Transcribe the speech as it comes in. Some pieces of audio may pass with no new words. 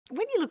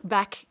When you look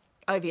back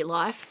over your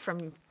life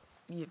from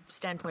your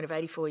standpoint of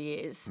 84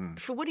 years,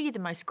 for what are you the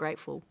most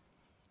grateful?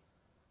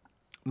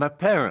 My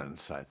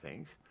parents, I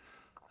think,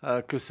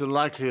 because the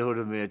likelihood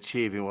of me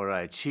achieving what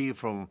I achieved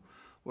from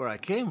where I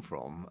came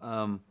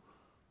from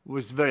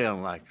was very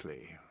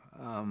unlikely.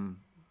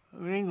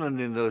 England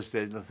in those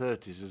days, in the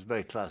 30s, was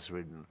very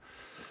class-ridden.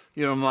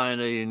 You're a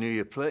miner, you knew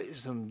your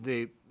place, and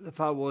the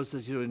fact was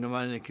that you were in the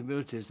mining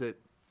communities that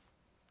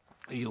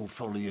you'll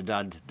follow your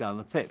dad down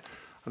the pit.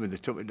 I mean, they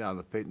took me down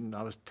the pit and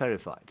I was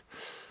terrified.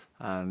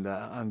 And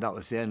that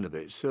was the end of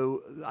it.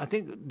 So I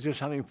think just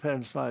having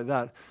parents like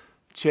that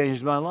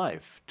changed my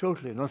life,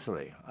 totally and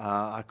utterly.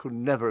 I could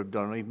never have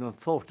done, even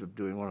thought of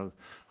doing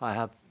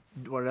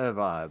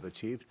whatever I have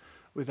achieved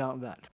without that.